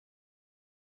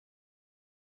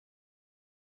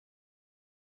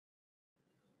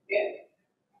Good.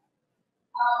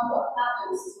 What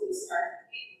happens to the start of the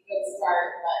game? Good start,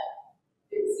 but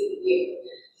didn't seem to be able to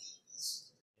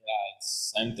finish. Yeah, it's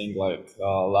same thing like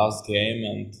last game,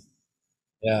 and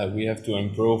yeah, we have to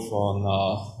improve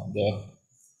on the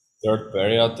third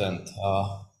period and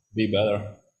be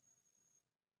better.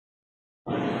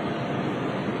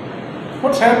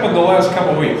 What's happened the last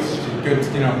couple of weeks? Good,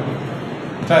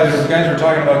 Tyler, you guys were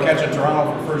talking about catching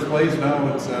Toronto for first place.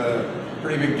 Now it's a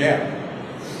pretty big gap.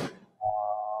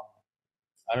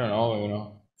 I don't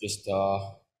know, just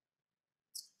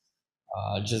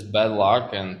bad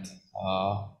luck, and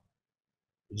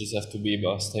we just have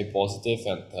to stay positive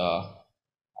and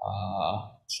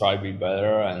try be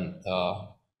better and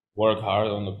work hard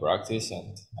on the practice,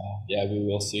 and yeah, we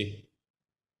will see.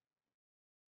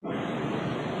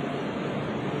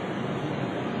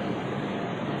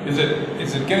 Is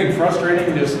it getting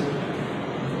frustrating? Just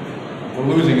the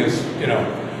losing is,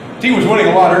 team was winning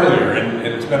a lot earlier, and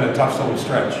it's been a tough little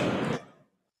stretch.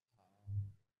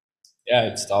 Yeah,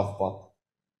 it's tough, but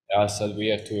yeah, I said we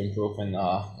have to improve in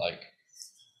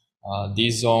D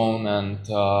zone, and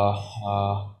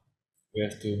we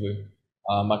have to be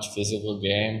a much physical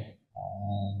game,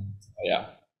 and yeah.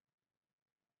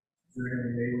 Is there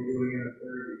anything they were doing in a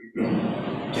third that you can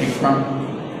take from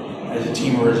as a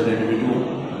team or as an individual?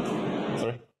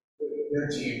 Sorry? Their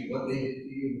team, what they did to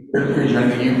you. Is there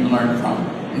anything you can learn from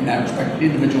in that respect,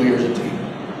 individually or as a team?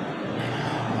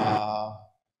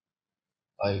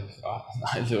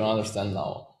 I don't understand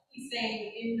now. He's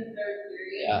saying in the third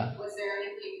period, was there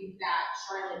anything that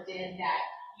Charlotte did that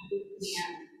you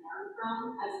can learn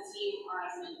from as a team or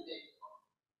as an individual?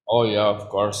 Oh yeah, of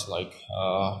course.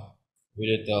 We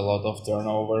did a lot of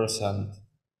turnovers, and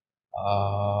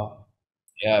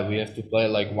yeah, we have to play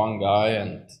like one guy,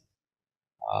 and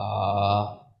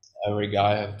every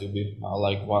guy have to be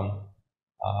like one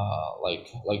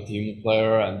like team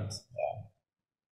player, and